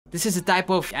This is the type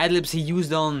of ad-libs he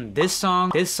used on this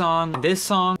song, this song, this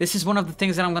song. This is one of the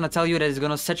things that I'm gonna tell you that is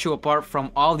gonna set you apart from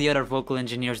all the other vocal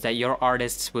engineers that your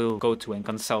artists will go to and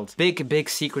consult. Big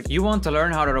secret. You want to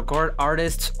learn how to record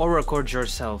artists or record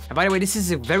yourself. And by the way, this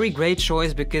is a very great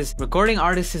choice because recording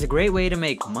artists is a great way to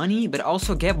make money, but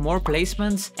also get more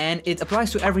placements, and it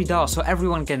applies to every DAW, so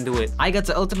everyone can do it. I got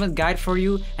the ultimate guide for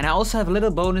you, and I also have a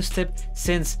little bonus tip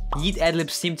since yeat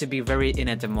ad-libs seem to be very in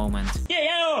at the moment.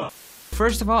 Yeah!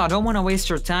 First of all, I don't want to waste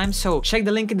your time, so check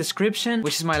the link in the description,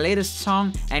 which is my latest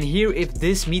song, and hear if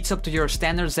this meets up to your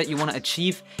standards that you want to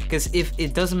achieve, because if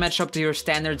it doesn't match up to your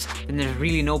standards, then there's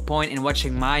really no point in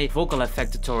watching my vocal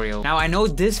effect tutorial. Now, I know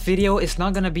this video is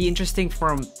not going to be interesting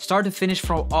from start to finish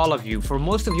for all of you. For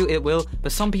most of you it will,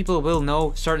 but some people will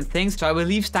know certain things, so I will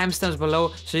leave timestamps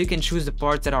below so you can choose the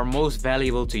parts that are most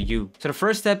valuable to you. So the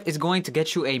first step is going to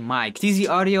get you a mic. TZ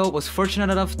Audio was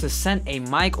fortunate enough to send a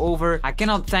mic over. I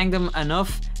cannot thank them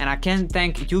enough, and I can't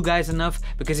thank you guys enough,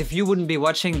 because if you wouldn't be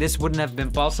watching, this wouldn't have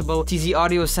been possible. TZ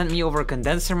Audio sent me over a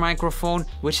condenser microphone,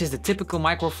 which is the typical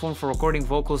microphone for recording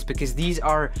vocals, because these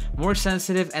are more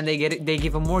sensitive and they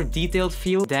give a more detailed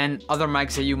feel than other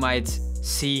mics that you might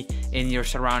see in your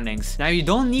surroundings. Now, you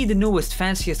don't need the newest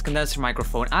fanciest condenser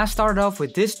microphone. I started off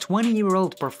with this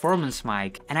 20-year-old performance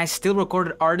mic, and I still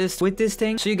recorded artists with this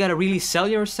thing, so you gotta really sell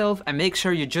yourself and make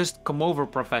sure you just come over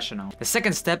professional. The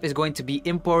second step is going to be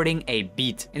importing a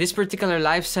beat. In this particular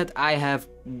live set, I have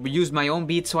used my own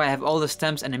beats, so I have all the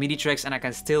stems and the MIDI tracks, and I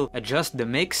can still adjust the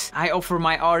mix. I offer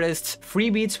my artists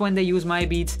free beats when they use my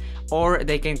beats, or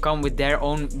they can come with their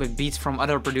own beats from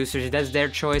other producers. That's their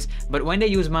choice, but when they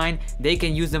use mine, they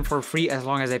can use them for free as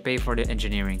long as they pay for the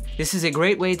engineering. This is a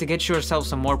great way to get yourself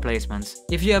some more placements.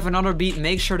 If you have another beat,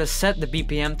 make sure to set the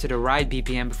BPM to the right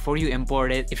BPM before you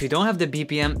import it. If you don't have the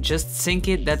BPM, just sync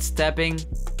it. That's tapping,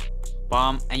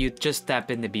 bomb, and you just tap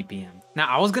in the BPM. Now,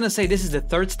 I was gonna say this is the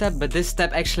third step, but this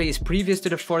step actually is previous to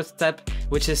the fourth step,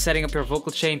 which is setting up your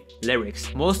vocal chain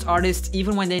lyrics. Most artists,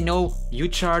 even when they know you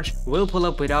charge, will pull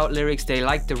up without lyrics. They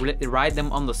like to write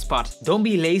them on the spot. Don't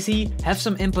be lazy, have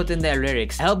some input in their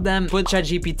lyrics. Help them. Put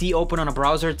ChatGPT open on a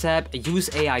browser tab,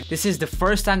 use AI. This is the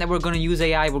first time that we're gonna use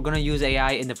AI. We're gonna use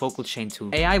AI in the vocal chain too.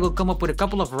 AI will come up with a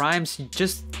couple of rhymes.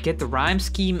 Just get the rhyme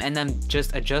scheme and then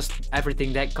just adjust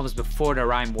everything that comes before the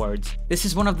rhyme words. This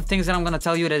is one of the things that I'm gonna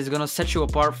tell you that is gonna set you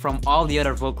apart from all the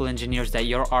other vocal engineers that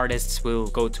your artists will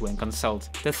go to and consult.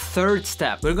 The third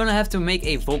step, we're gonna have to make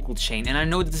a vocal chain, and I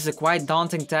know this is a quite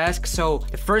daunting task, so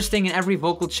the first thing in every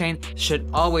vocal chain should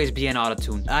always be an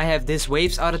autotune. I have this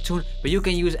Waves autotune, but you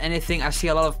can use anything. I see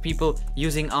a lot of people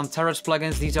using Antares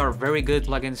plugins. These are very good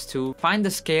plugins too. Find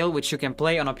the scale, which you can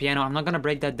play on a piano. I'm not gonna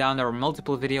break that down, there are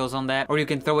multiple videos on that, or you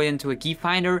can throw it into a key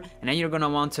finder, and then you're gonna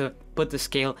want to put the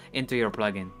scale into your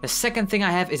plugin. The second thing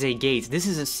I have is a gate. This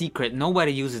is a secret,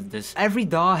 nobody uses this. Every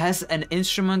DAW has an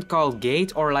instrument called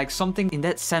gate, or like something in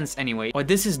that sense anyway. What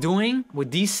this is doing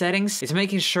with these settings is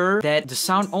making sure that the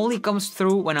sound only comes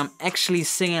through when I'm actually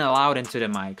singing loud into the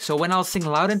mic. So when I'll sing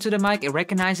loud into the mic, it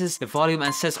recognizes the volume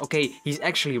and says, okay, he's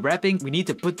actually rapping, we need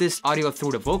to put this audio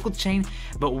through the vocal chain.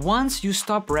 But once you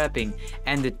stop rapping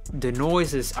and the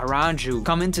noises around you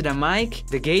come into the mic,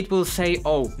 the gate will say,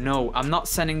 oh no, I'm not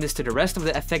sending this to the rest of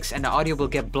the effects, and the audio will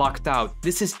get blocked out.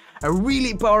 This is a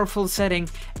really powerful setting,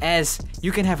 as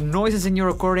you can have noises in your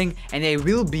recording and they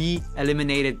will be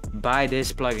eliminated by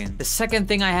this plugin. The second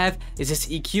thing I have is this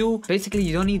EQ. Basically,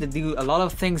 you don't need to do a lot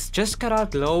of things, just cut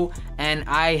out low, and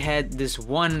I had this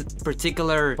one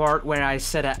particular part where I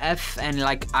set a F and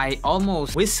like I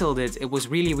almost whistled it. It was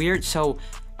really weird, so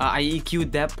I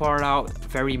EQ'd that part out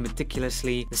very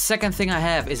meticulously. The second thing I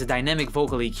have is a dynamic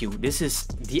vocal EQ. This is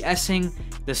de-essing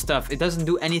the stuff. It doesn't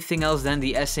do anything else than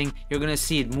de-essing. You're gonna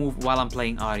see it move while I'm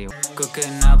playing audio.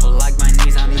 Cooking up like my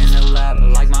knees, I'm in the lab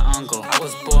like my uncle. I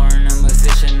was born a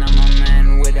musician, I'm a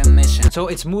man with a mission. So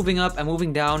it's moving up and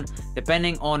moving down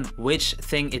depending on which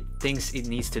thing it thinks it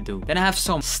needs to do. Then I have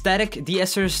some static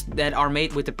de-essers that are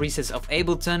made with the presets of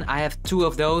Ableton. I have 2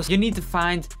 of those. You need to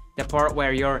find the part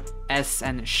where your S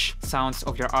and sh sounds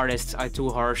of your artists are too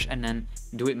harsh, and then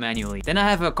do it manually. Then I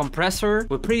have a compressor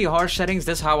with pretty harsh settings.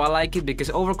 That's how I like it, because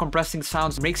over compressing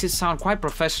sounds makes it sound quite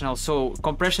professional. So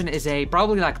compression is a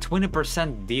probably like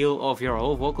 20% deal of your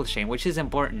whole vocal chain, which is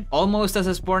important. Almost as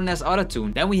important as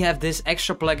autotune. Then we have this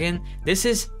extra plugin. This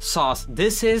is sauce.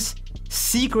 This is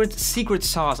secret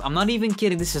sauce. I'm not even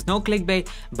kidding. This is no clickbait,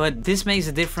 but this makes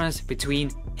a difference between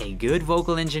a good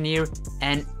vocal engineer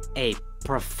and a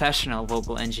professional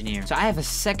vocal engineer. So I have a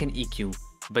second EQ.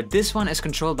 But this one is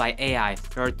controlled by AI.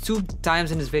 There are 2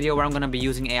 times in this video where I'm gonna be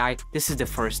using AI. This is the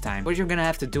first time. What you're gonna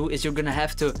have to do is you're gonna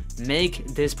have to make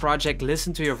this project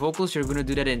listen to your vocals. You're gonna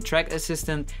do that in Track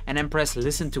Assistant and then press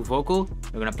listen to vocal.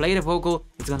 You're gonna play the vocal,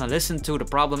 it's gonna listen to the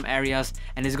problem areas,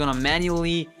 and it's gonna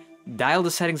manually dial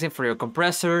the settings in for your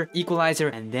compressor, equalizer,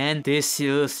 and then this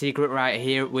little secret right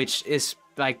here, which is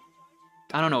like,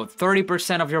 I don't know,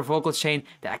 30% of your vocal chain,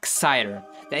 the exciter.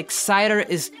 The exciter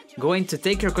is going to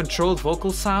take your controlled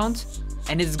vocal sound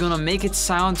and it's gonna make it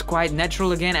sound quite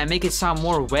natural again and make it sound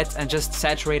more wet and just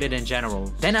saturated in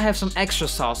general. Then I have some extra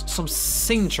sauce, some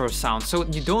signature sound. So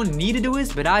you don't need to do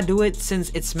it, but I do it since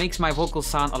it makes my vocal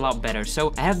sound a lot better.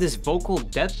 So I have this vocal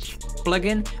depth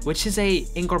plugin, which is a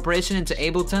incorporation into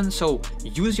Ableton. So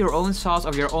use your own sauce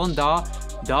of your own DAW.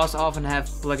 DAWs often have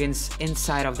plugins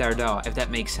inside of their DAW, if that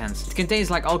makes sense. It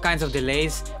contains like all kinds of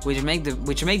delays, which make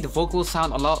the vocal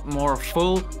sound a lot more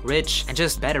full, rich, and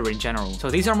just better in general.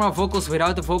 So these are my vocals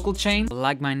without the vocal chain.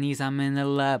 Like my niece, I'm in the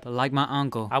lab. Like my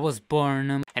uncle, I was born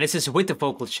a... And this is with the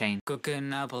vocal chain.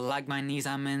 Cooking up like my niece,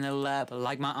 I'm in the lab.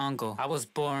 Like my uncle, I was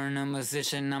born a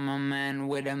musician. I'm a man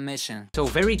with a mission. So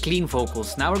very clean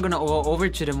vocals. Now we're gonna go over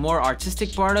to the more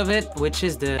artistic part of it, which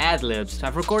is the ad-libs. So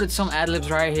I've recorded some ad-libs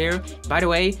right here. By the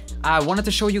way, I wanted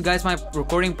to show you guys my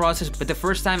recording process, but the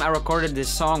first time I recorded this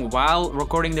song while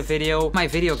recording the video, my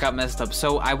video got messed up.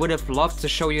 So I would have loved to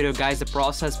show you guys the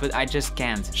process, but I just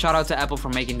can't. Shout out to Apple for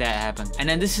making that happen. And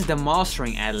then this is the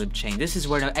mastering ad-lib chain. This is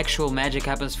where the actual magic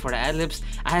happens for the ad-libs.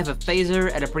 I have a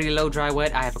phaser at a pretty low dry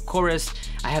wet. I have a chorus.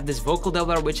 I have this vocal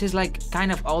doubler, which is like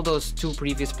kind of all those 2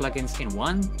 previous plugins in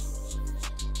one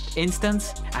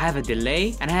instance. I have a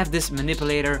delay and I have this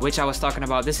manipulator, which I was talking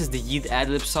about. This is the yeat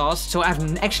ad-lib sauce. So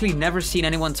I've actually never seen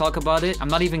anyone talk about it. I'm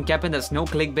not even capping, that's no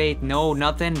clickbait, no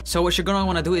nothing. So what you're gonna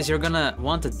want to do is you're gonna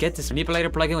want to get this manipulator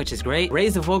plugin, which is great.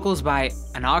 Raise the vocals by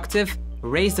an octave,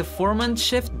 raise the formant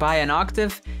shift by an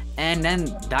octave, and then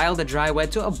dial the dry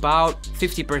wet to about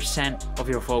 50% of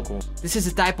your vocal. This is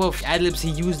the type of ad-libs he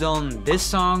used on this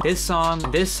song, this song,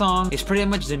 this song. It's pretty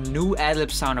much the new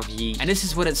ad-lib sound of yeat. And this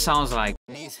is what it sounds like.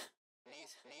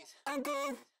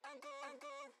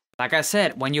 Like I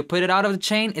said, when you put it out of the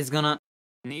chain, it's gonna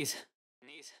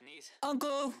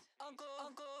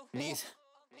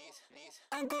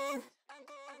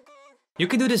You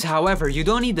can do this however, you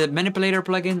don't need the manipulator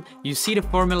plugin, you see the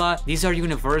formula, these are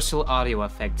universal audio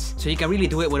effects. So you can really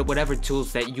do it with whatever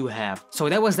tools that you have. So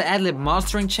that was the ad-lib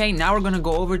mastering chain. Now we're gonna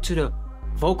go over to the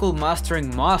vocal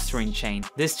mastering chain.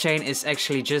 This chain is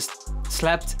actually just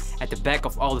slapped at the back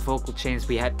of all the vocal chains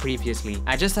we had previously.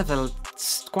 I just have a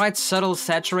quite subtle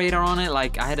saturator on it,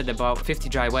 like I had it about 50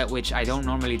 dry wet, which I don't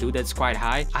normally do, that's quite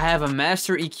high. I have a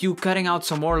master EQ cutting out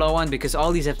some more low end because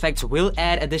all these effects will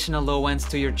add additional low ends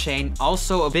to your chain.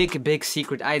 Also a big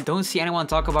secret, I don't see anyone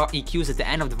talk about EQs at the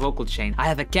end of the vocal chain. I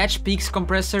have a catch peaks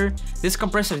compressor. This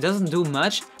compressor doesn't do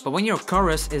much, but when your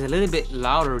chorus is a little bit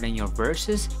louder than your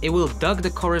verses, it will duck the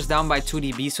chorus down by 2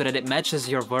 dB so that it matches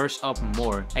your verse up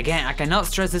more. Again, I cannot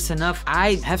stress this enough.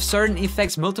 I have certain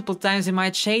effects multiple times in my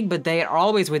chain, but they are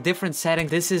always with different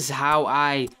settings. This is how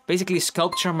I basically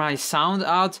sculpture my sound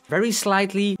out, very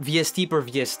slightly VST per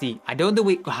VST. I don't do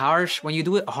it harsh. When you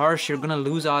do it harsh, you're gonna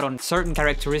lose out on certain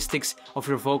characteristics of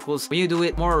your vocals. When you do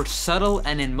it more subtle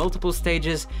and in multiple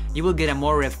stages, you will get a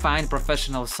more refined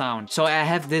professional sound. So I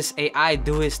have this AI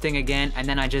do his thing again, and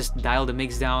then I just dial the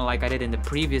mix down like I did in the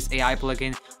previous AI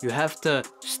plugin. You have to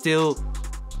still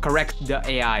correct the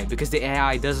AI because the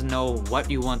AI doesn't know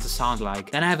what you want to sound like.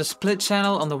 Then I have a split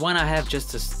channel. On the one I have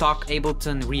just a stock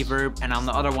Ableton reverb, and on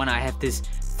the other one I have this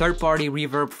third-party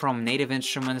reverb from Native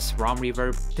Instruments, ROM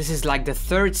reverb. This is like the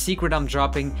 3rd secret I'm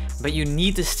dropping, but you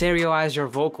need to stereoize your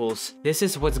vocals. This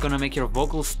is what's gonna make your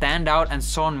vocals stand out and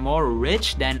sound more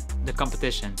rich than the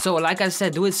competition. So like I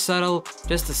said, do it subtle,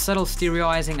 just a subtle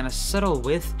stereoizing and a subtle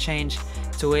width change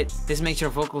to it. This makes your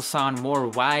vocals sound more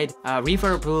wide.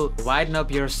 Reverb will widen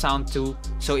up your sound too.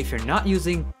 So if you're not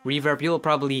using reverb, you'll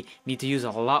probably need to use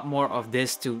a lot more of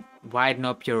this to widen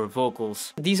up your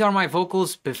vocals. These are my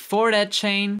vocals before that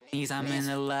chain. I'm in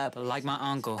the lab like my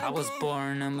uncle. I was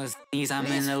born a musician. I'm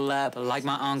in the lab like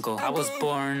my uncle. I was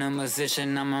born a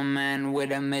musician. I'm a man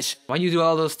with a mission. When you do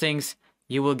all those things,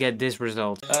 you will get this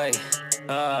result. Hey,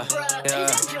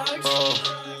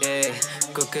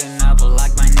 cooking up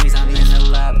like my niece. I'm in the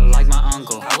lab like my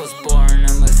uncle. I was born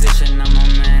a musician. I'm a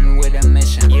man with a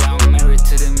mission. Yeah, I'm married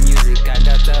to the music. I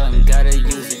got talent, gotta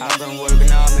use it. I've been working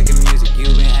out, making music.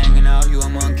 You've been hanging out, you a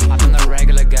monkey. I've been a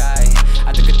regular guy.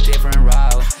 I took a different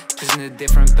route, choosing a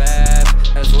different path.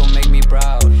 That's what make me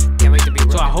proud. Can't wait to be.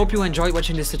 So I hope you enjoyed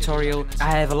watching this tutorial.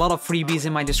 I have a lot of freebies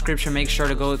in my description. Make sure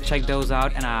to go check those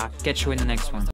out, and I'll catch you in the next one.